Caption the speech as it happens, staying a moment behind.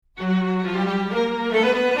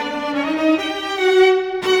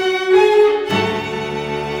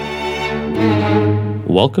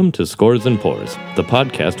Welcome to Scores and Pours, the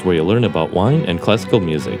podcast where you learn about wine and classical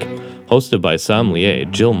music. Hosted by sommelier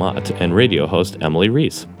Jill Mott and radio host Emily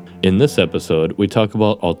Reese. In this episode, we talk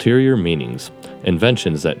about ulterior meanings,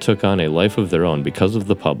 inventions that took on a life of their own because of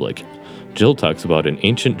the public. Jill talks about an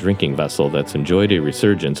ancient drinking vessel that's enjoyed a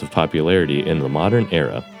resurgence of popularity in the modern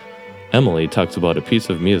era. Emily talks about a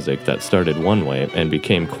piece of music that started one way and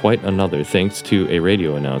became quite another thanks to a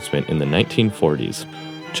radio announcement in the 1940s.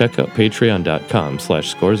 Check out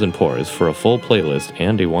patreon.com/scoresandpours for a full playlist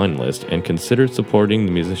and a wine list, and consider supporting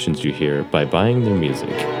the musicians you hear by buying their music.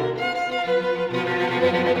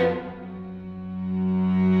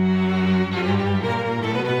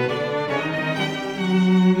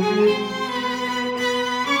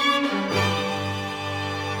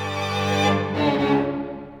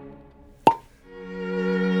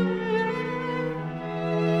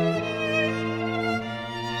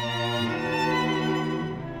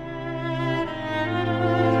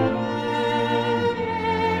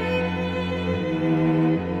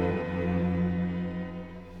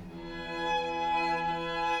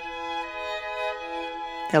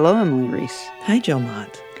 Hello, Emily Reese. Hi, Jill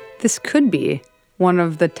Mott. This could be one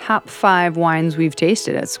of the top 5 wines we've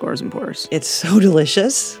tasted at Scores and Pours. It's so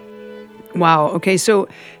delicious. Wow. Okay, so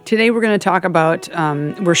today we're going to talk about,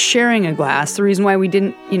 we're sharing a glass. The reason why we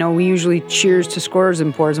didn't, we usually cheers to Scores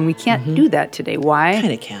and Pours, and we can't do that today. Why?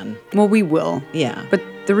 Kind of can. Well, we will. Yeah. But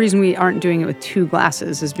the reason we aren't doing it with 2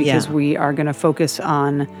 glasses is because we are going to focus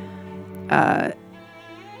on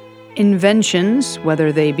inventions,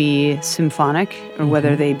 whether they be symphonic or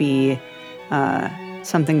whether they be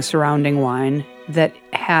something surrounding wine, that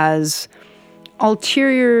has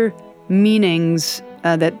ulterior meanings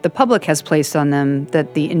that the public has placed on them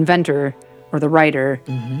that the inventor or the writer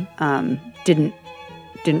didn't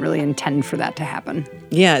really intend for that to happen.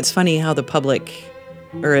 Yeah, it's funny how the public,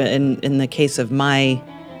 or in the case of my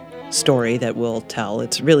story that we'll tell,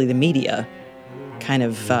 it's really the media kind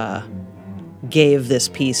of gave this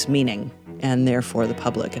piece meaning, and therefore the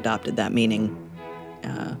public adopted that meaning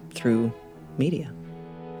through media.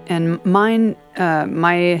 And mine,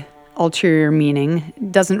 my ulterior meaning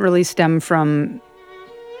doesn't really stem from,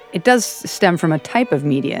 it does stem from a type of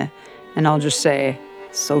media, and I'll just say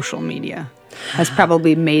social media has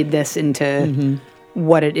probably made this into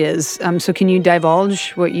what it is. So can you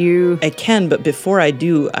divulge what you... I can, but before I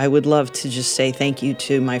do, I would love to just say thank you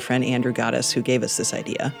to my friend Andrew Goddess, who gave us this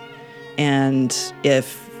idea. And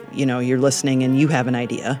if, you're listening and you have an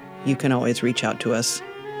idea, you can always reach out to us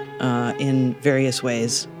in various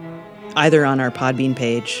ways, either on our Podbean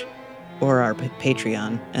page or our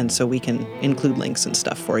Patreon, and so we can include links and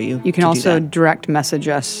stuff for you. You can also direct message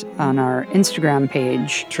us on our Instagram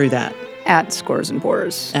page. True that. At Scores and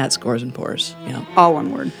Pours. At Scores and Pours, yeah. All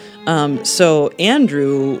one word. So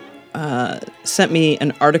Andrew sent me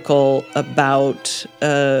an article about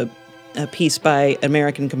a piece by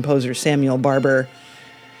American composer Samuel Barber,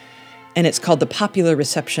 and it's called The Popular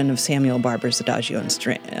Reception of Samuel Barber's Adagio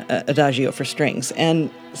for Strings. And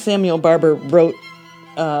Samuel Barber wrote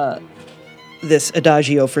this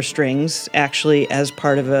Adagio for Strings actually as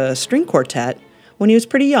part of a string quartet when he was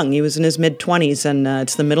pretty young. He was in his mid-20s, and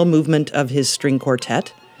it's the middle movement of his string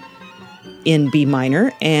quartet in B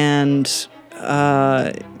minor, and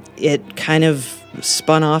it kind of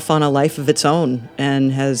spun off on a life of its own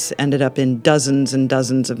and has ended up in dozens and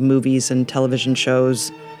dozens of movies and television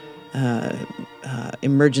shows,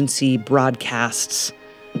 emergency broadcasts,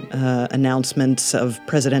 announcements of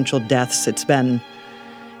presidential deaths. It's been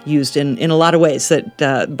used in a lot of ways that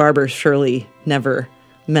Barber surely never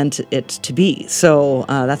meant it to be. So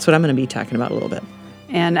that's what I'm going to be talking about a little bit.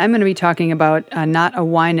 And I'm going to be talking about not a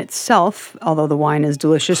wine itself, although the wine is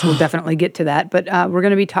delicious. We'll definitely get to that. But we're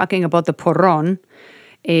going to be talking about the porron,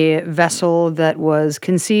 a vessel that was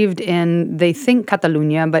conceived in, they think,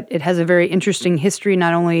 Catalonia, but it has a very interesting history,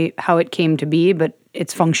 not only how it came to be, but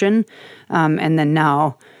its function. And then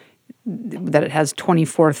now that it has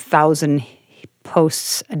 24,000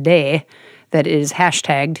 posts a day that is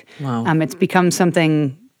hashtagged, it's become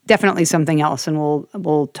definitely something else, and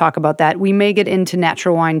we'll talk about that. We may get into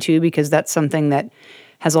natural wine too, because that's something that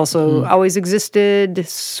has also always existed,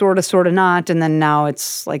 sort of not, and then now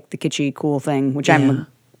it's like the kitschy, cool thing, which I'm a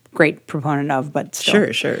great proponent of, but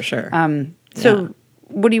still. Sure. So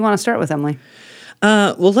what do you want to start with, Emily?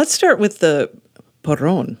 Well, let's start with the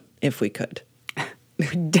porron, if we could. We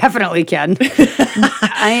definitely can.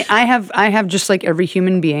 I have just like every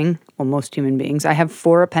human being, well, most human beings, I have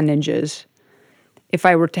 4 appendages. If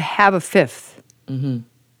I were to have a 5th,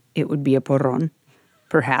 it would be a porron,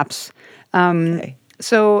 perhaps. Okay.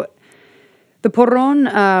 So the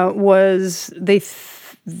porron was,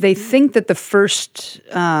 they think that the first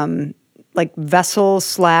like vessel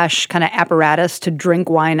 / kind of apparatus to drink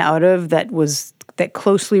wine out of that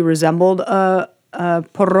closely resembled a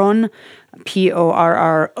porron,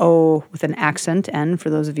 Porro with an accent N for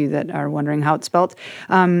those of you that are wondering how it's spelled,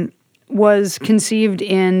 was conceived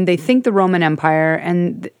in, they think, the Roman Empire,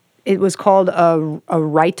 and it was called a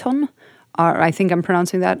rhyton. I think I'm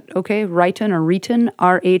pronouncing that okay, rhyton or rhyton,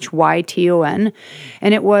 Rhyton,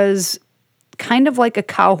 and it was kind of like a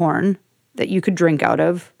cow horn that you could drink out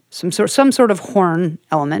of, some sort of horn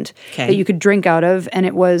element that you could drink out of, and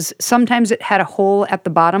it was, sometimes it had a hole at the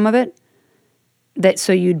bottom of it,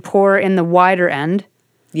 so you'd pour in the wider end.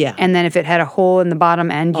 Yeah. And then if it had a hole in the bottom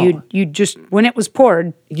end, you'd just, when it was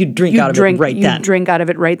poured, you'd drink out of it right then. You'd drink out of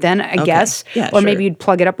it right then, I guess. Yeah, or maybe you'd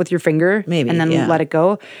plug it up with your finger and then let it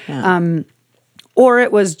go. Yeah. Or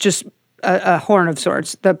it was just a horn of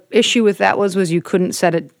sorts. The issue with that was you couldn't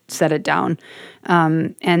set it down.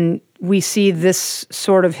 And we see this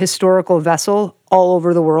sort of historical vessel all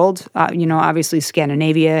over the world. Obviously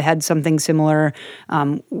Scandinavia had something similar,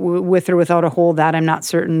 with or without a hole, that I'm not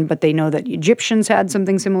certain, but they know that Egyptians had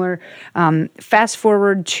something similar. Fast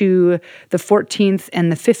forward to the 14th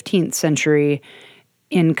and the 15th century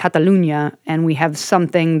in Catalonia, and we have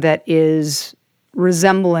something that is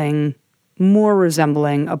more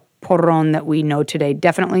resembling a porron that we know today.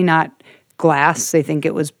 Definitely not glass. They think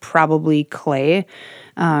it was probably clay.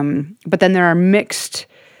 But then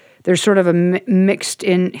there's sort of a mixed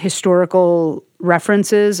in historical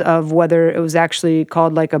references of whether it was actually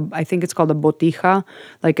called I think it's called a botija,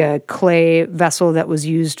 like a clay vessel that was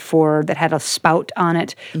used that had a spout on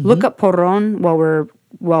it. Mm-hmm. Look up porron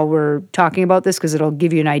while we're talking about this, because it'll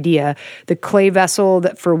give you an idea. The clay vessel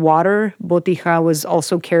that for water, botija, was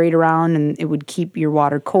also carried around, and it would keep your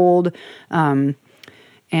water cold. And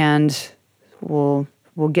we'll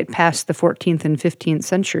get past the 14th and 15th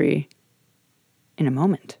century in a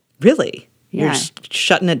moment. Really? Yeah. You're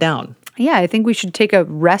shutting it down. Yeah, I think we should take a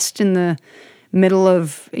rest in the middle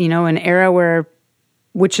of, an era where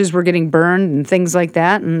witches were getting burned and things like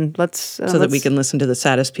that, and let's that we can listen to the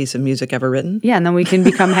saddest piece of music ever written. Yeah, and then we can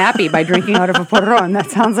become happy by drinking out of a porron.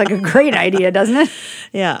 That sounds like a great idea, doesn't it?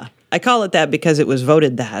 Yeah, I call it that because it was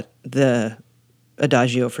voted the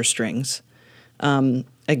Adagio for strings.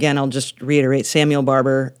 Again, I'll just reiterate: Samuel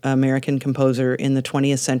Barber, American composer in the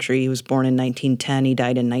 20th century. He was born in 1910. He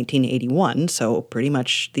died in 1981, so pretty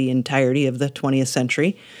much the entirety of the 20th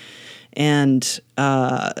century. And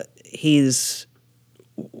he's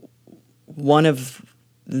one of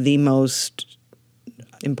the most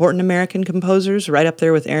important American composers, right up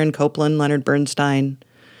there with Aaron Copland, Leonard Bernstein.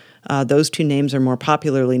 Those two names are more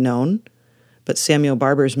popularly known, but Samuel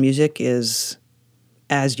Barber's music is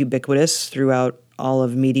as ubiquitous throughout all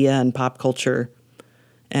of media and pop culture,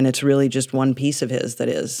 and it's really just one piece of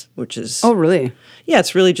his which is... Oh, really? Yeah,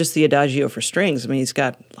 it's really just the Adagio for strings. I mean, he's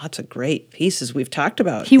got lots of great pieces we've talked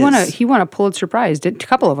about. He won a Pulitzer Prize, a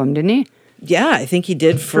couple of them, didn't he? Yeah, I think he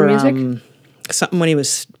did for music? Something when he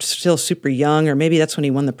was still super young, or maybe that's when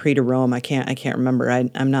he won the Prix de Rome. I can't remember.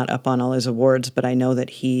 I'm not up on all his awards, but I know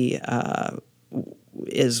that he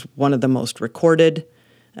is one of the most recorded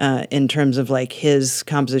in terms of his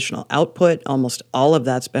compositional output. Almost all of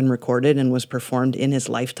that's been recorded and was performed in his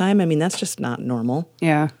lifetime. I mean, that's just not normal.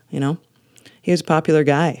 Yeah. He was a popular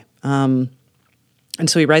guy. And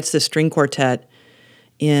so he writes this string quartet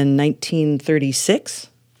in 1936.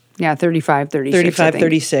 Yeah,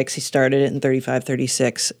 36. He started it in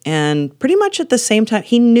 36. And pretty much at the same time,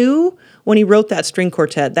 he knew when he wrote that string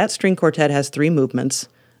quartet has three movements: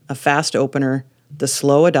 a fast opener, the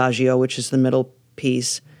slow adagio, which is the middle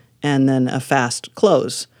piece, and then a fast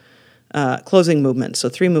closing movement. So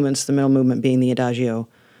three movements, the middle movement being the adagio.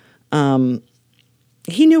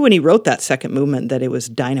 He knew when he wrote that second movement that it was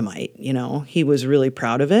dynamite. He was really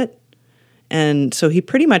proud of it. And so he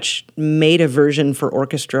pretty much made a version for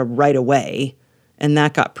orchestra right away, and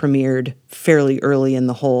that got premiered fairly early in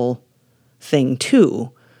the whole thing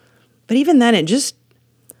too. But even then, it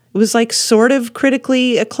was sort of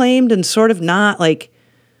critically acclaimed and sort of not.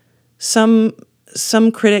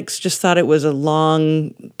 Some critics just thought it was a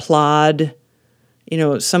long plod.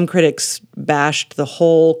 Some critics bashed the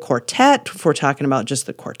whole quartet if we're talking about just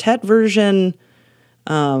the quartet version.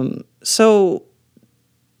 So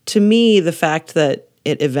to me, the fact that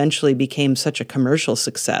it eventually became such a commercial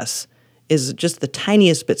success is just the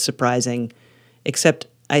tiniest bit surprising, except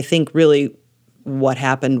I think really what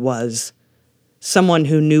happened was someone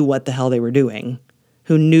who knew what the hell they were doing,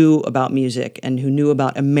 who knew about music and who knew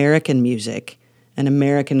about American music and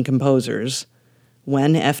American composers.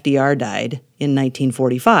 When FDR died in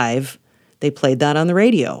 1945, they played that on the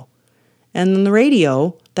radio. And then the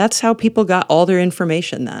radio, that's how people got all their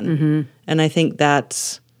information then. And I think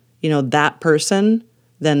that's, that person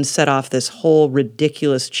then set off this whole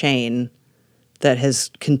ridiculous chain that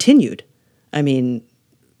has continued. I mean,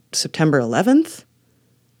 September 11th,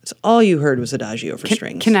 it's all you heard was Adagio for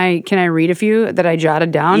strings. Can I read a few that I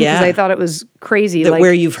jotted down? Yeah. Because I thought it was crazy.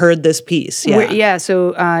 Where you've heard this piece. Yeah.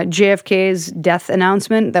 So JFK's death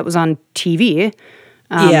announcement that was on TV.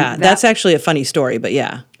 That's actually a funny story, but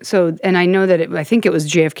yeah. So, and I know that I think it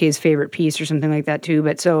was JFK's favorite piece or something like that too.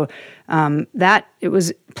 But so that it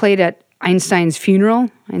was played at Einstein's funeral.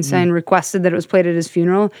 Einstein requested that it was played at his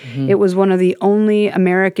funeral. It was one of the only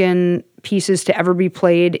American pieces to ever be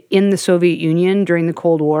played in the Soviet Union during the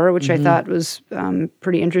Cold War, which I thought was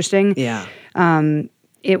pretty interesting. Yeah.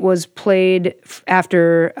 It was played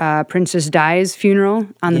after Princess Di's funeral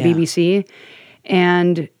on the BBC.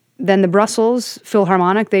 And then the Brussels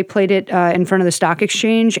Philharmonic, they played it in front of the Stock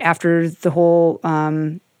Exchange after the whole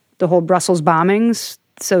Brussels bombings.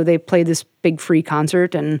 So they played this big free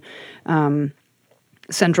concert in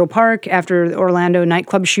Central Park after the Orlando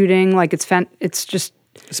nightclub shooting. Like it's been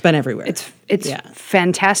everywhere. It's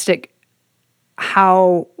fantastic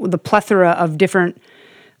how the plethora of different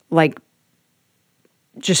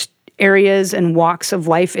just areas and walks of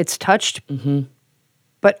life it's touched,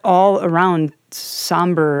 but all around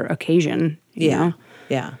somber occasion. You know?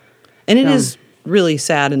 Yeah. And it is really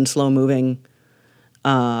sad and slow moving.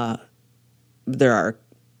 There are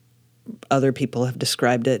other people have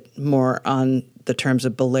described it more on the terms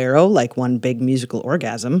of bolero, like one big musical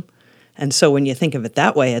orgasm. And so when you think of it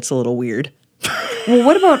that way, it's a little weird. Well,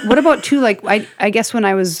 what about too? Like I guess when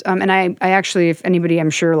I was and I actually, if anybody, I'm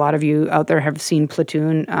sure a lot of you out there have seen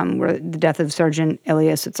Platoon, where the death of Sergeant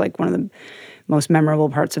Elias. It's like one of the most memorable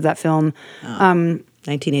parts of that film.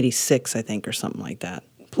 1986, I think, or something like that.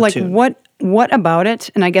 Platoon. Like what about it?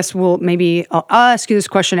 And I guess I'll ask you this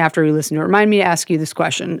question after we listen to it. Remind me to ask you this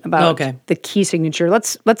question about the key signature.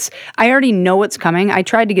 Let's. I already know what's coming. I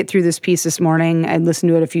tried to get through this piece this morning. I listened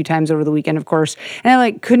to it a few times over the weekend, of course, and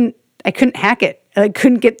I couldn't hack it. I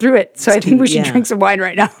couldn't get through it. So I think we should drink some wine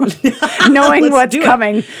right now, knowing what's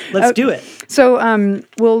coming. Let's do it. So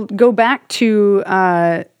we'll go back to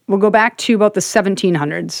about the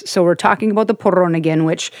 1700s. So we're talking about the porrón again,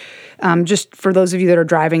 which just for those of you that are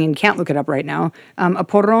driving and can't look it up right now, a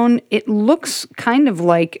porrón, it looks kind of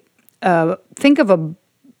like, think of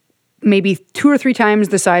maybe 2 or 3 times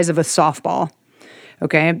the size of a softball.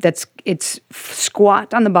 Okay, it's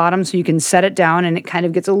squat on the bottom, so you can set it down, and it kind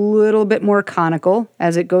of gets a little bit more conical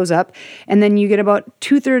as it goes up. And then you get about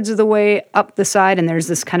 2/3 of the way up the side, and there's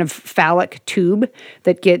this kind of phallic tube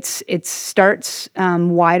that starts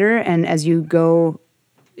wider, and as you go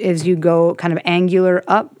kind of angular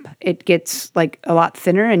up, it gets like a lot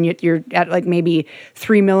thinner, and you're at like maybe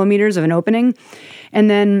 3 millimeters of an opening. And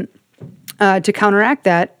then to counteract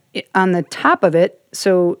that, on the top of it,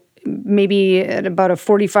 so maybe at about a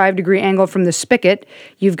 45-degree angle from the spigot,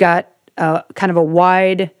 you've got kind of a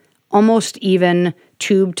wide, almost even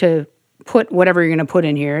tube to put whatever you're going to put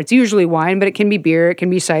in here. It's usually wine, but it can be beer, it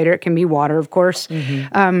can be cider, it can be water, of course.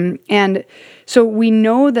 And so we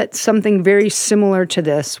know that something very similar to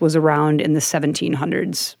this was around in the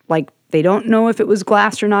 1700s. Like, they don't know if it was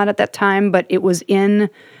glass or not at that time, but it was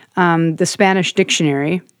in the Spanish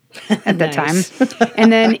dictionary at that time.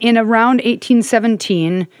 And then in around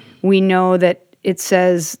 1817, we know that it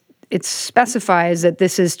specifies that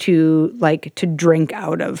this is to drink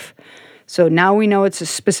out of. So now we know it's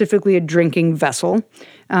specifically a drinking vessel.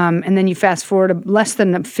 And then you fast forward less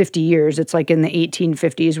than 50 years, it's like in the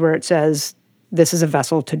 1850s where it says this is a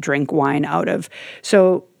vessel to drink wine out of.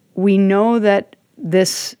 So we know that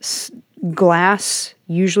this glass,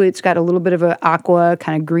 usually it's got a little bit of an aqua,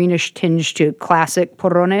 kind of greenish tinge to classic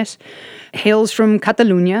porrones, hails from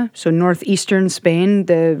Catalonia, so northeastern Spain,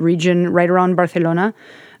 the region right around Barcelona.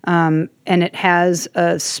 And it has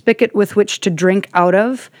a spigot with which to drink out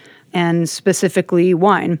of, and specifically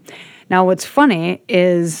wine. Now, what's funny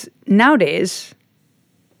is nowadays,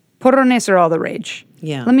 porrones are all the rage.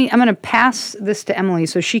 Yeah. I'm going to pass this to Emily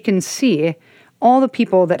so she can see all the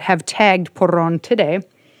people that have tagged porrón today.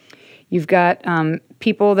 You've got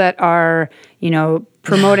people that are,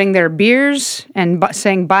 promoting their beers and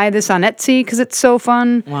saying, buy this on Etsy because it's so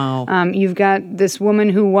fun. Wow. You've got this woman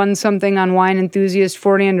who won something on Wine Enthusiast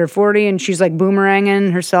 40 Under 40, and she's like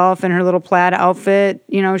boomeranging herself in her little plaid outfit.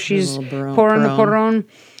 She's pouring the porrón.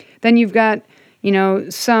 Then you've got,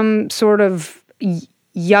 some sort of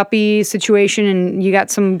yuppie situation, and you got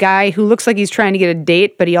some guy who looks like he's trying to get a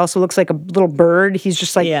date, but he also looks like a little bird. He's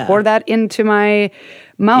just like, pour that into my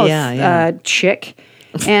mouth, chick.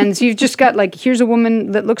 And so you've just got like, here's a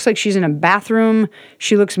woman that looks like she's in a bathroom.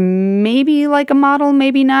 She looks maybe like a model,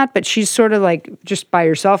 maybe not, but she's sort of like just by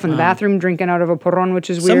herself in the bathroom drinking out of a porron, which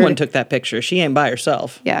is weird. Someone took that picture. She ain't by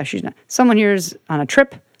herself. Yeah, she's not. Someone here is on a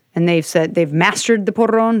trip and they've said they've mastered the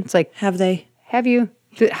porron. It's like, Have they? have you?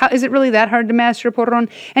 How, is it really that hard to master a porron?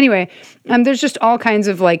 Anyway, there's just all kinds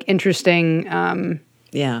of like interesting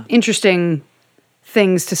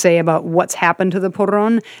things to say about what's happened to the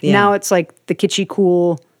porron. Yeah. Now it's like the kitschy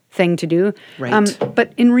cool thing to do. Right.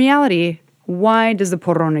 But in reality, why does the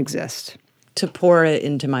porron exist? To pour it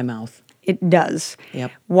into my mouth. It does.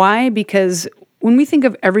 Yep. Why? Because when we think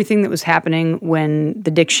of everything that was happening when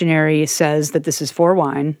the dictionary says that this is for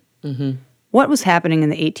wine, what was happening in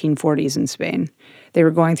the 1840s in Spain? They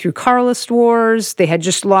were going through Carlist wars. They had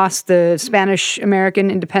just lost the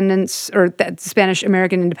Spanish-American independence, or the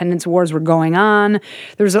Spanish-American independence wars were going on.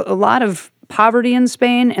 There was a lot of poverty in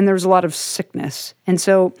Spain, and there was a lot of sickness. And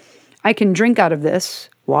so I can drink out of this,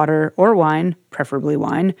 water or wine, preferably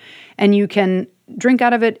wine, and you can drink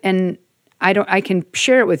out of it, and I can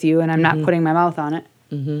share it with you, and I'm not putting my mouth on it.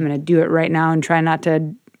 I'm going to do it right now and try not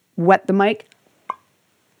to wet the mic.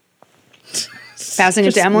 Passing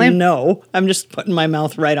it to Emily? No, I'm just putting my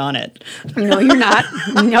mouth right on it. No, you're not.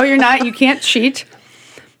 No, you're not. You can't cheat.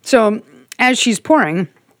 So as she's pouring,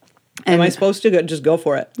 and Am I supposed to just go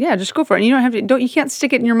for it? yeah, just go for it. You don't have to. You can't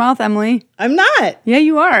stick it in your mouth, Emily. I'm not. Yeah,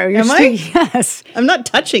 you are. You're Am I? Yes. I'm not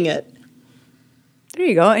touching it. There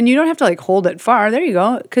you go. And you don't have to like hold it far. There you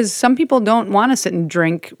go. Because some people don't want to sit and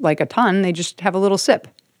drink like a ton. They just have a little sip.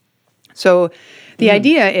 So the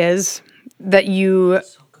idea is that you.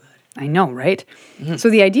 I know, right? So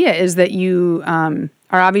the idea is that you are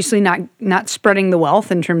obviously not spreading the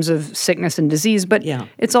wealth in terms of sickness and disease, but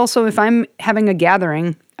it's also if I'm having a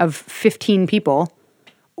gathering of 15 people,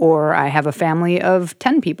 or I have a family of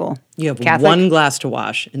 10 people. You have Catholic, one glass to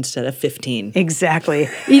wash instead of 15. Exactly.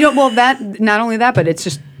 Well, that not only that, but it's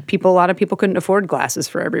just people. A lot of people couldn't afford glasses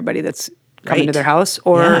for everybody that's coming to Right. their house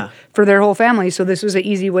or for their whole family. So this was an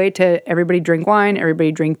easy way to everybody drink wine,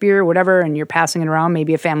 everybody drink beer, whatever, and you're passing it around.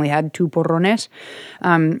 Maybe a family had 2 porrones.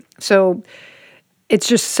 So it's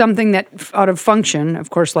just something that out of function, of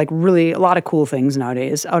course, like really a lot of cool things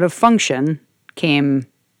nowadays, out of function came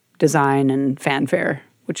design and fanfare,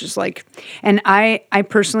 which is like, and I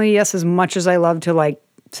personally, yes, as much as I love to like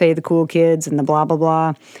say the cool kids and the blah, blah,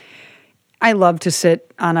 blah, I love to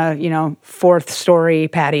sit on a, 4th story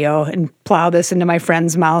patio and plow this into my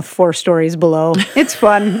friend's mouth 4 stories below. It's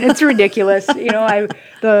fun. It's ridiculous.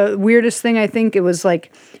 The weirdest thing I think it was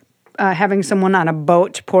like having someone on a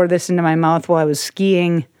boat pour this into my mouth while I was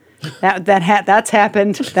skiing. That's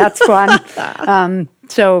happened. That's fun.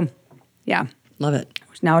 So, yeah. Love it.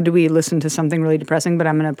 Now, do we listen to something really depressing? But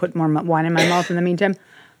I'm going to put more wine in my mouth in the meantime.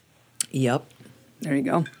 Yep. There you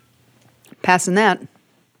go. Passing that.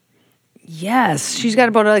 Yes, she's got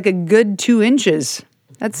about like a good 2 inches.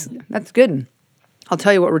 That's good. I'll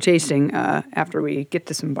tell you what we're tasting after we get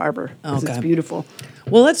to some barber. Because It's beautiful.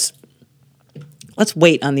 Well, let's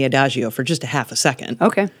wait on the Adagio for just a half a second.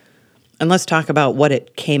 Okay. And let's talk about what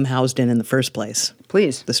it came housed in the first place.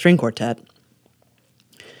 Please. The string quartet.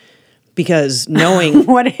 Because knowing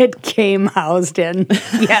what it came housed in.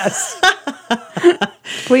 Yes.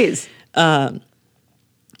 Please.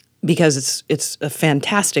 Because it's a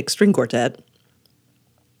fantastic string quartet.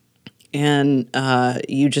 And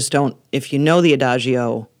you just don't, if you know the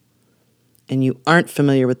Adagio and you aren't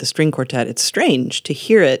familiar with the string quartet, it's strange to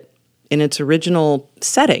hear it in its original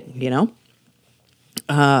setting,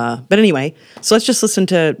 But anyway, so let's just listen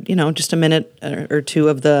to, just a minute or two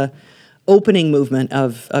of the opening movement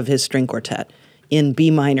of his string quartet in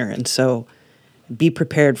B minor. And so be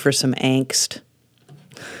prepared for some angst.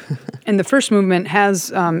 And the first movement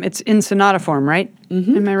has, it's in sonata form, right?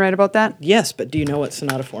 Mm-hmm. Am I right about that? Yes, but do you know what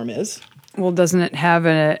sonata form is? Well, doesn't it have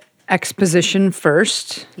an exposition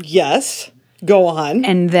first? Yes. Go on.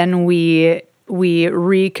 And then we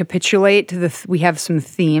recapitulate, we have some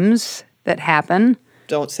themes that happen.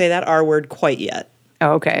 Don't say that R word quite yet.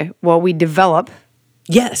 Oh, okay. Well, we develop.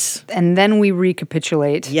 Yes. And then we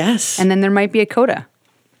recapitulate. Yes. And then there might be a coda.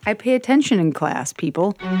 I pay attention in class,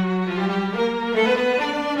 people.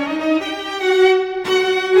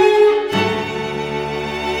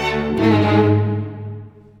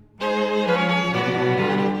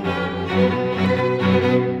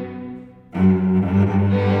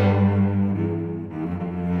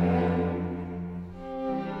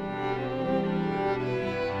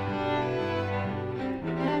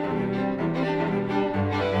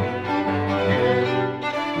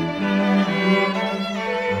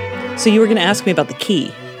 So you were going to ask me about the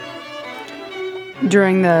key.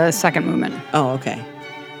 During the second movement. Oh, okay.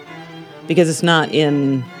 because it's not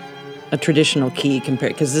in a traditional key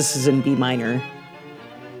compared, because this is in B minor.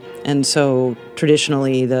 And so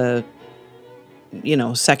traditionally the,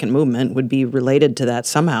 second movement would be related to that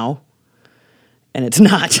somehow. And it's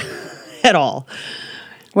not at all.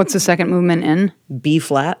 What's the second movement in? B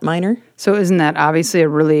flat minor. So isn't that obviously a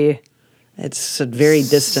really It's a very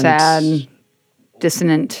distant, sad,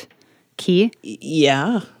 dissonant key?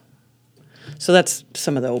 Yeah. So that's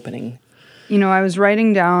some of the opening. I was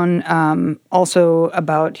writing down also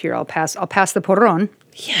about here. I'll pass the porron.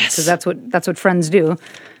 Yes. Because that's what friends do.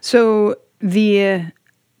 So the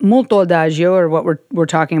molto adagio, or what we're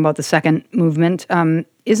talking about, the second movement,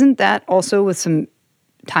 isn't that also with some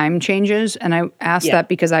time changes? And I asked that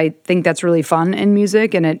because I think that's really fun in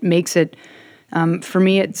music, and it makes it, for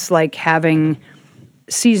me, it's like having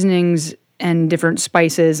seasonings and different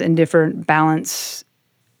spices and different balance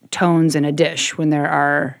tones in a dish when there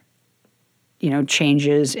are,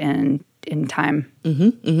 changes in time.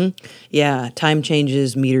 Yeah, time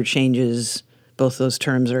changes, meter changes, both those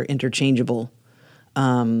terms are interchangeable.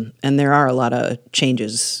 And there are a lot of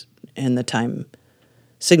changes in the time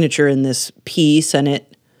signature in this piece, and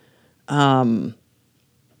it, to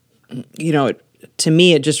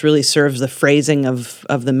me, it just really serves the phrasing of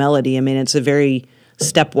the melody. I mean, it's a very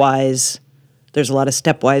stepwise, there's a lot of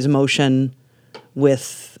stepwise motion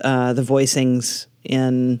with the voicings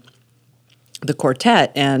in the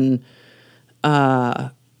quartet, and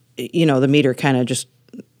the meter kind of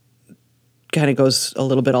goes a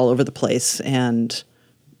little bit all over the place, and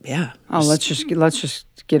yeah. Oh, let's just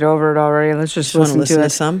get over it already. Let's just Want to listen to it.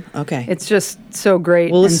 some? Okay. It's just so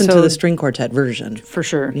great. We'll listen and to so, the string quartet version. for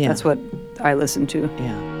sure. Yeah. That's what I listen to.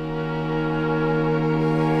 Yeah.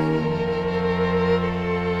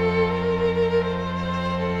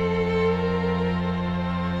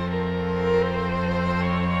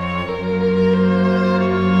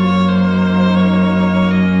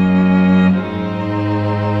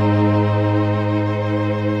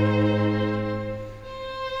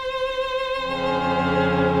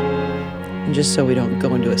 And just so we don't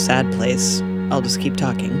go into a sad place, I'll just keep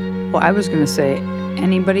talking. Well, I was going to say,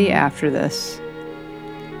 anybody after this,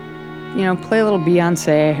 play a little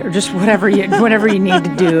Beyonce or just whatever you need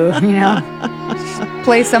to do, Just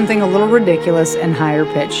play something a little ridiculous and higher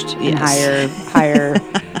pitched and higher,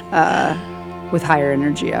 with higher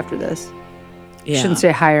energy after this. Yeah. Shouldn't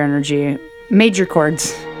say higher energy, major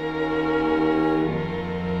chords.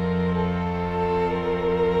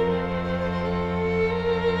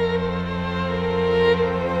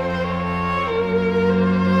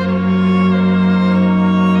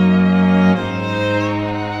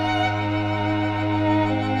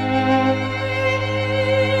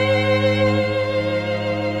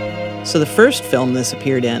 So the first film this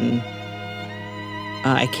appeared in,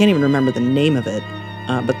 I can't even remember the name of it,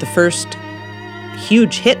 but the first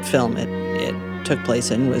huge hit film it took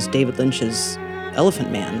place in was David Lynch's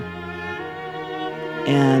Elephant Man.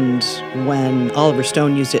 And when Oliver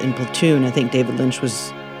Stone used it in Platoon, I think David Lynch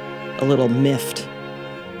was a little miffed.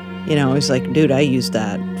 He's like, dude, I used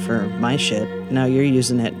that for my shit. Now you're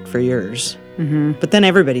using it for yours. Mm-hmm. But then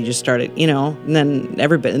everybody just started, and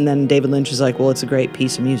then David Lynch is like, well, it's a great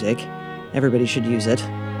piece of music. Everybody should use it.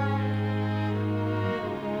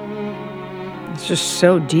 It's just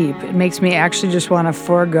so deep. It makes me actually just want to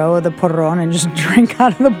forego the porron and just drink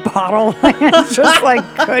out of the bottle. It's just like,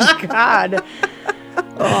 good God.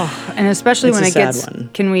 Oh, and especially It's when a it sad gets. one.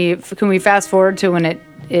 Can we fast forward to when it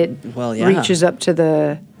Well, yeah. reaches up to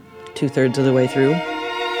the 2/3 of the way through.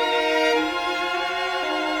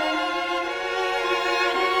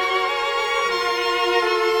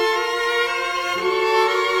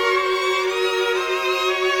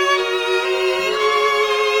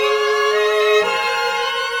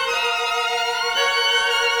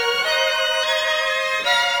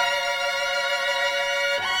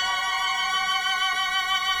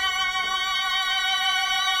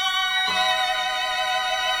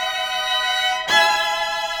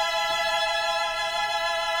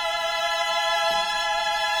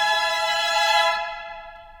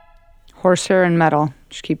 horsehair and metal.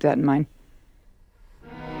 Just keep that in mind.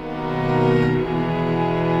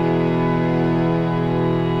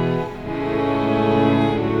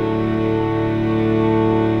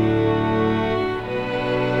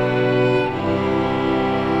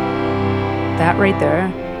 That right there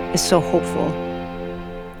is so hopeful.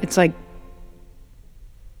 It's like,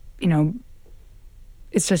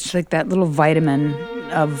 it's just like that little vitamin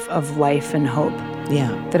of life and hope.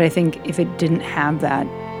 Yeah. That I think if it didn't have that,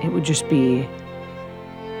 it would just be,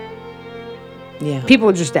 Yeah. people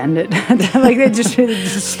would just end it. Like they just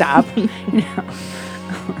stop.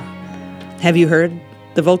 Have you heard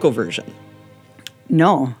The vocal version.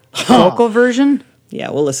 No. Vocal version? Yeah,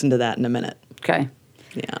 we'll listen to that in a minute. Okay.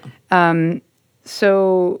 Yeah.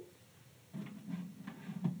 So,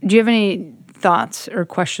 do you have any thoughts or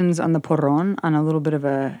questions on the porron on a little bit of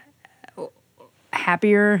a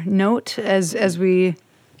happier note as we...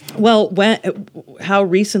 Well, how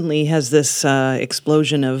recently has this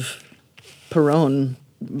explosion of porron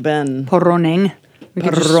been? Porroning.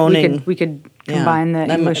 Porroning. We could combine the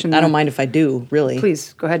English and I don't mind if I do, really.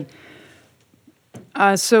 Please, go ahead.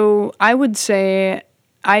 So I would say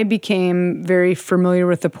I became very familiar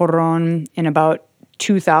with the porron in about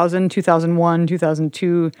 2000, 2001,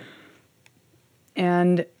 2002,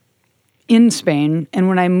 and in Spain. And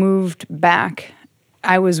when I moved back,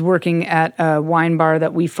 I was working at a wine bar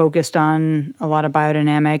that we focused on a lot of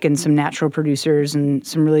biodynamic and some natural producers and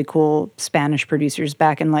some really cool Spanish producers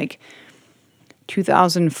back in like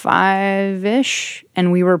 2005-ish.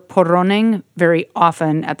 And we were porroning very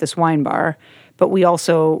often at this wine bar, but we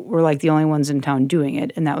also were like the only ones in town doing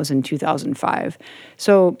it, and that was in 2005.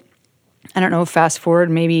 So I don't know, fast forward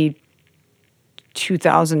maybe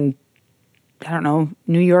 2000, I don't know,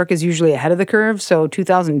 New York is usually ahead of the curve. So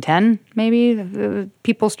 2010, maybe,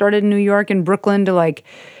 people started in New York and Brooklyn to like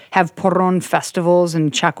have porron festivals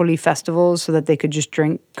and chacolí festivals so that they could just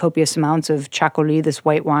drink copious amounts of chacolí, this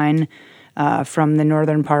white wine from the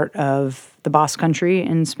northern part of the Basque Country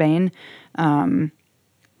in Spain.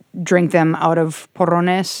 Drink them out of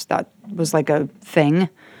porrones. That was like a thing.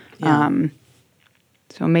 Yeah.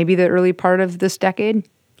 So maybe the early part of this decade.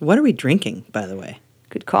 What are we drinking, by the way?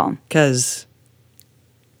 Good call. Because,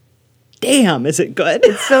 damn, is it good?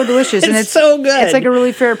 It's so delicious. It's so good. It's like a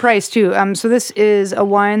really fair price, too. So this is a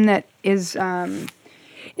wine that is...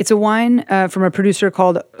 it's a wine from a producer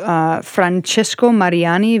called Francesco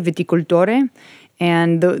Mariani Viticultore.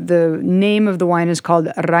 And the name of the wine is called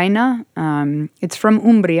Raina. It's from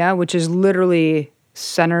Umbria, which is literally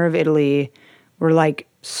center of Italy. We're like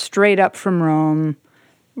straight up from Rome,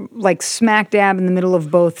 like smack dab in the middle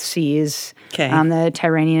of both seas, the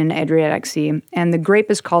Tyrrhenian and Adriatic Sea. And the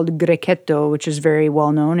grape is called Grechetto, which is very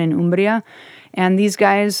well known in Umbria. And these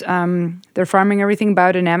guys, they're farming everything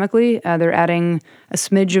biodynamically. They're adding a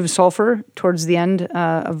smidge of sulfur towards the end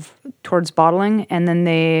towards bottling, and then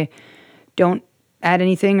they don't add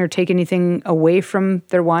anything or take anything away from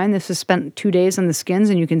their wine. This is spent 2 days on the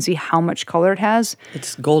skins, and you can see how much color it has.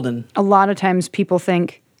 It's golden. A lot of times people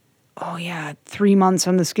think, oh yeah, 3 months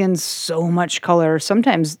on the skins, so much color.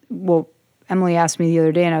 Sometimes, Emily asked me the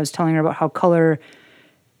other day, and I was telling her about how color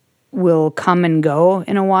will come and go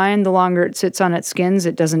in a wine. The longer it sits on its skins,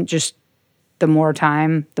 it doesn't just, the more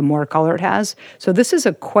time, the more color it has. So this is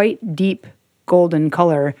a quite deep golden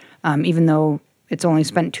color, even though it's only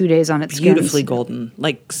spent 2 days on its skins. Beautifully golden.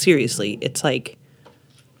 Like, seriously, it's like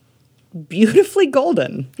beautifully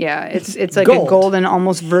golden. Yeah, it's like gold. A golden,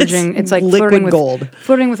 almost virgin. It's like liquid gold.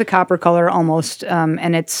 Flirting with a copper color almost.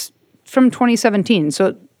 And it's from 2017.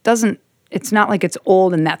 So it's not like it's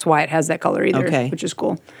old and that's why it has that color either, which is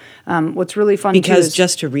cool. What's really fun because too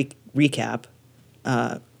just to recap,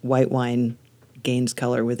 white wine gains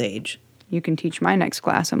color with age. You can teach my next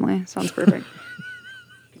class, Emily. Sounds perfect.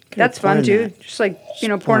 That's fun too. Just like,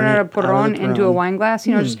 pouring out a porron into a wine glass,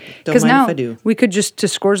 just because now we could just to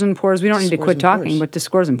scores and pours. We don't need to quit talking, but to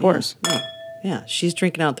scores and pours. Yeah, she's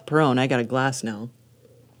drinking out the porron. I got a glass now,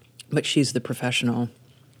 but she's the professional.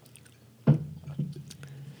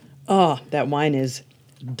 Oh, that wine is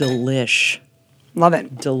delish. Love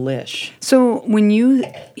it. Delish. So when you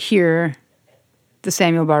hear the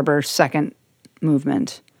Samuel Barber second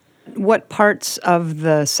movement, what parts of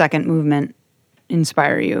the second movement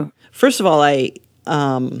inspire you? First of all, I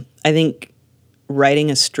think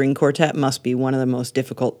writing a string quartet must be one of the most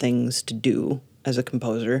difficult things to do as a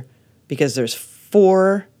composer because there's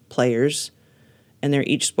 4 players and they're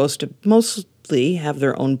each supposed to mostly have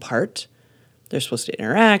their own part. They're supposed to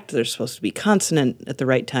interact. They're supposed to be consonant at the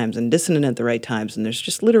right times and dissonant at the right times. And there's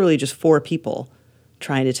just literally just 4 people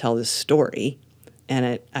trying to tell this story.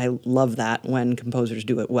 And I love that when composers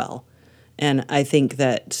do it well. And I think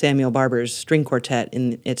that Samuel Barber's string quartet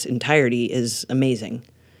in its entirety is amazing.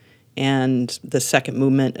 And the second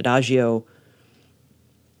movement, Adagio,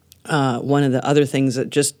 one of the other things that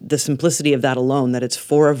just the simplicity of that alone, that it's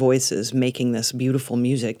 4 voices making this beautiful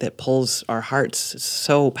music that pulls our hearts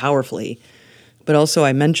so powerfully. But also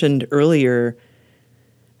I mentioned earlier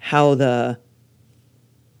how the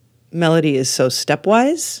melody is so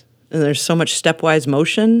stepwise, and there's so much stepwise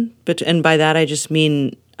motion. And by that I just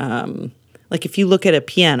mean... like if you look at a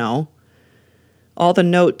piano, all the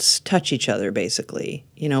notes touch each other basically.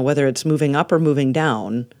 Whether it's moving up or moving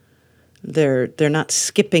down, they're not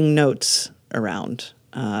skipping notes around.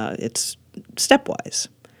 It's stepwise.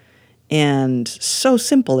 And so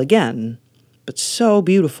simple again, but so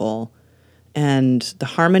beautiful. And the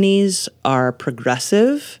harmonies are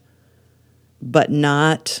progressive, but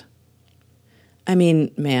not... I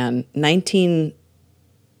mean, man,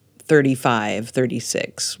 1935,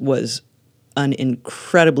 36 was an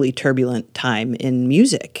incredibly turbulent time in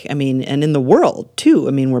music. I mean, and in the world, too.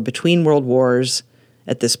 I mean, we're between world wars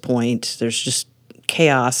at this point. There's just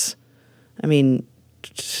chaos, I mean,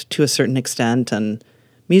 to a certain extent. And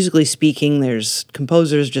musically speaking, there's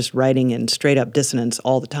composers just writing in straight-up dissonance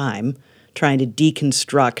all the time, trying to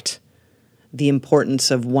deconstruct the importance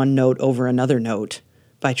of one note over another note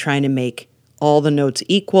by trying to make all the notes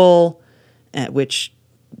equal, which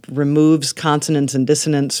removes consonance and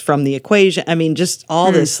dissonance from the equation. I mean, just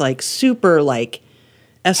all this like super like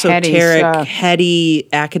esoteric, heady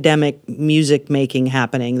academic music making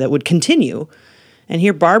happening that would continue. And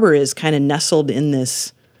here Barber is kind of nestled in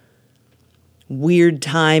this weird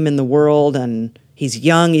time in the world, and he's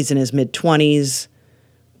young, he's in his mid-20s,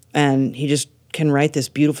 and he just can write this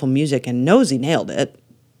beautiful music and knows he nailed it.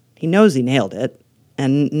 He knows he nailed it.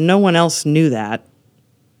 And no one else knew that.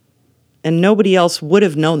 And nobody else would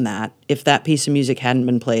have known that if that piece of music hadn't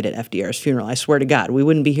been played at FDR's funeral. I swear to God, we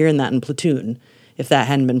wouldn't be hearing that in Platoon if that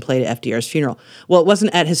hadn't been played at FDR's funeral. Well, it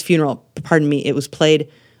wasn't at his funeral, pardon me. It was played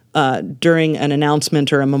during an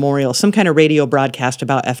announcement or a memorial, some kind of radio broadcast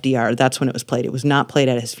about FDR. That's when it was played. It was not played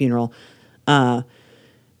at his funeral.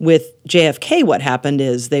 With JFK, what happened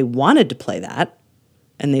is they wanted to play that,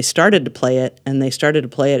 and they started to play it, and they started to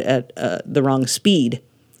play it at the wrong speed,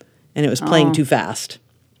 and it was playing too fast.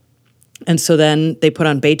 And so then they put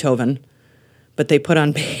on Beethoven, but they put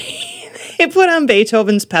on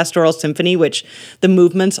Beethoven's Pastoral Symphony, which the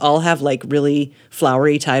movements all have like really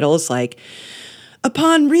flowery titles, like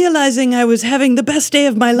 "Upon realizing I was having the best day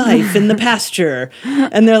of my life in the pasture,"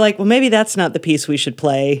 and they're like, well, maybe that's not the piece we should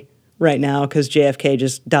play right now because JFK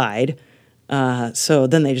just died. So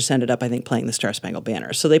then they just ended up, I think, playing the Star Spangled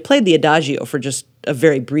Banner. So they played the Adagio for just a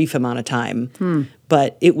very brief amount of time,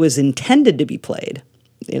 but it was intended to be played,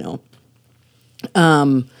 you know.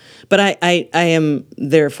 But I am,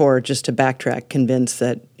 therefore, just to backtrack, convinced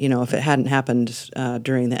that, you know, if it hadn't happened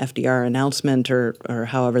during the FDR announcement or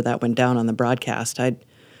however that went down on the broadcast,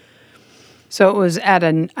 So it was at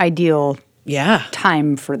an ideal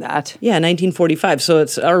time for that. Yeah, 1945. So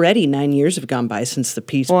it's already 9 years have gone by since the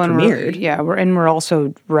piece premiered. We're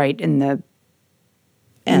also right in the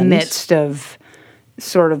midst of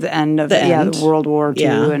sort of the end of the World War II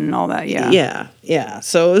and all that. Yeah.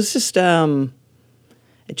 So it was just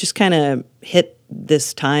it just kind of hit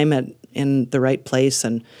this time in the right place,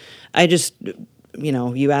 and I just, you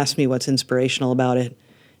know, you asked me what's inspirational about it,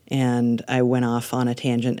 and I went off on a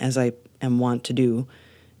tangent as I am wont to do.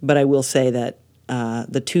 But I will say that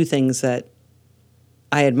the two things that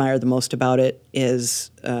I admire the most about it is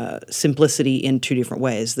simplicity in two different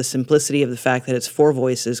ways. The simplicity of the fact that it's four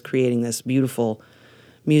voices creating this beautiful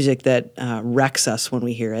music that wrecks us when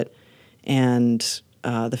we hear it, and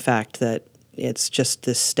the fact that it's just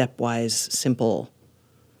this stepwise, simple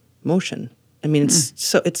motion. I mean,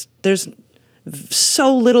 there's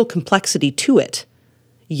so little complexity to it,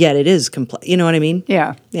 yet it is complex. You know what I mean?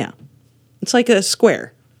 Yeah. Yeah. It's like a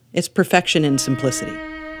square. It's perfection in simplicity.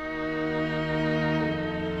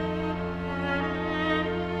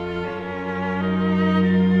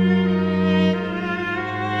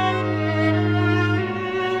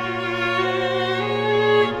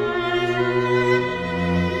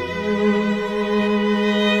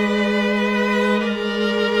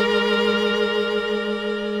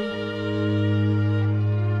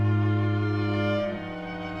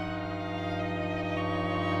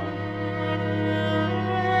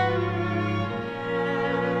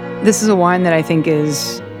 This is a wine that I think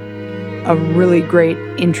is a really great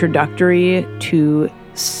introductory to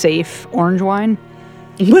safe orange wine.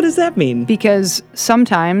 What does that mean? Because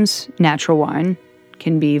sometimes natural wine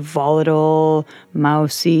can be volatile,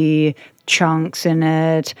 mousy, chunks in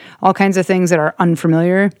it, all kinds of things that are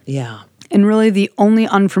unfamiliar. Yeah. And really the only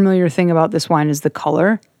unfamiliar thing about this wine is the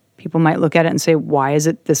color. People might look at it and say, why is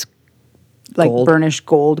it this like burnished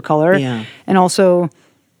gold color? Yeah. And also,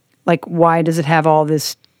 like, why does it have all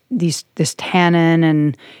this tannin,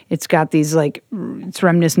 and it's got these like, it's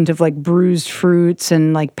reminiscent of like bruised fruits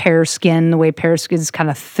and like pear skin, the way pear skin is kind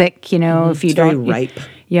of thick, you know, if you it's don't. Very ripe.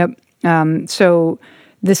 Yep. So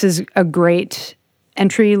this is a great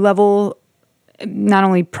entry level, not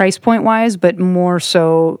only price point wise, but more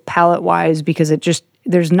so palate wise, because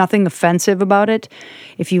there's nothing offensive about it.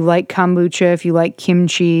 If you like kombucha, if you like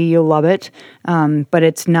kimchi, you'll love it. But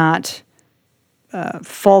it's not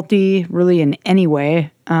faulty really in any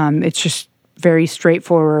way. It's just very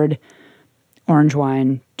straightforward orange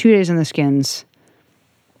wine. 2 days in the skins.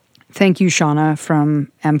 Thank you, Shauna from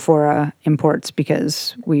Amphora Imports,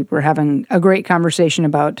 because we were having a great conversation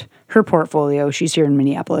about her portfolio. She's here in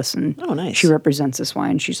Minneapolis, and nice. she represents this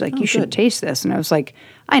wine. She's like, you should good. taste this. And I was like,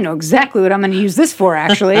 I know exactly what I'm going to use this for,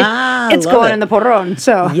 actually. It's love going it. in the porron.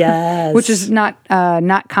 So, Yes. which is not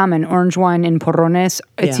common. Orange wine in porrones.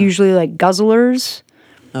 It's Yeah. usually like guzzlers,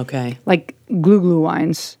 Okay. like glue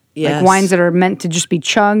wines. Yes. Like wines that are meant to just be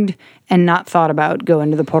chugged and not thought about go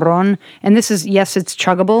into the porron. And this is, yes, it's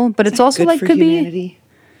chuggable, but it's also Good like for could be humanity.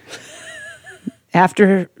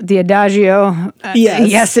 after the adagio.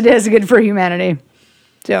 Yes. Yes, it is good for humanity.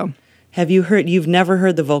 So, You've never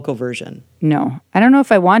heard the vocal version. no. I don't know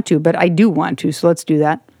if I want to, but I do want to, so let's do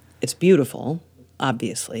that. It's beautiful,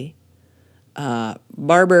 obviously.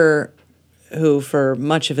 Barber, who for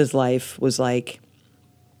much of his life was like,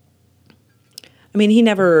 I mean, he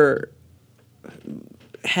never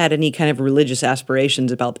had any kind of religious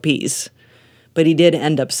aspirations about the piece, but he did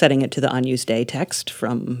end up setting it to the Agnus Dei text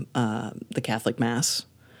from the Catholic Mass.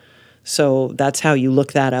 So that's how you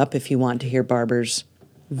look that up if you want to hear Barber's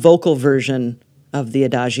vocal version of the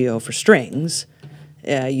Adagio for strings.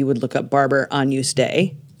 You would look up Barber Agnus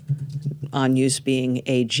Dei, Agnus being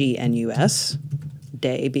Agnus,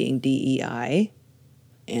 Dei being Dei,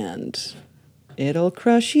 and it'll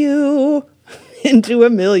crush you into a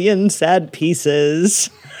million sad pieces.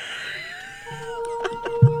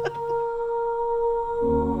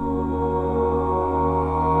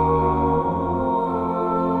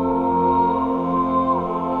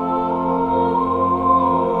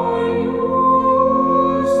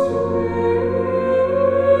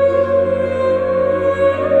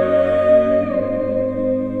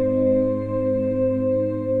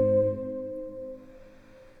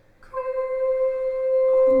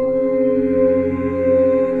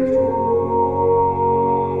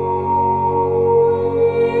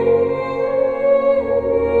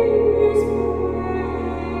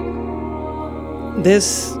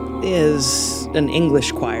 This is an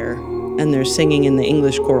English choir, and they're singing in the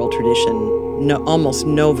English choral tradition, almost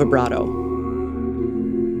no vibrato.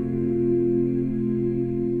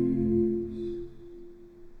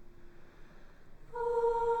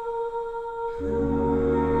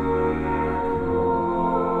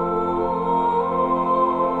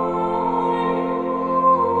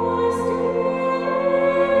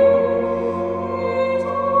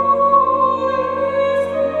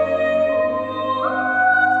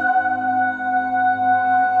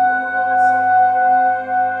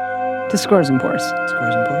 To Scores and Pours.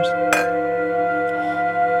 Scores and pours.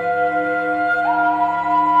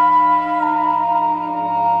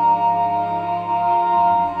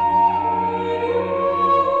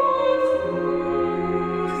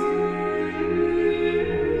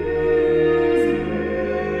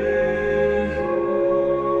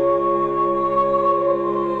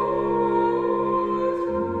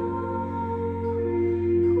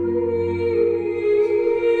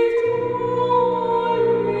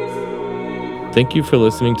 Thank you for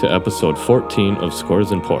listening to episode 14 of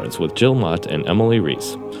Scores and Pours with Jill Mott and Emily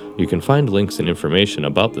Reese. You can find links and information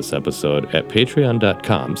about this episode at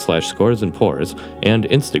patreon.com/scoresandpours and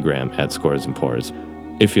Instagram @scoresandpours.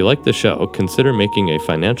 If you like the show, consider making a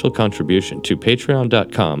financial contribution to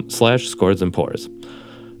patreon.com/scoresandpours.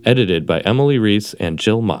 Edited by Emily Reese and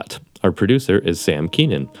Jill Mott. Our producer is Sam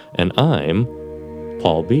Keenan, and I'm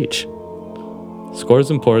Paul Beach.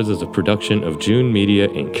 Scores and Pours is a production of June Media,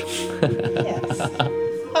 Inc. Yes. Love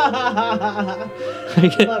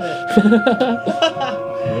it.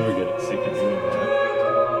 Never get it sick of doing that.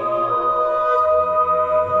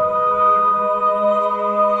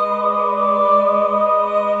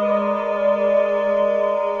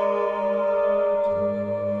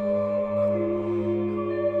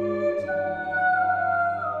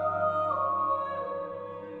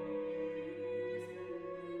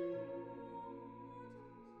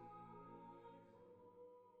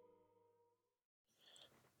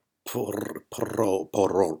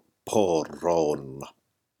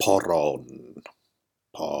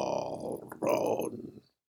 Poron.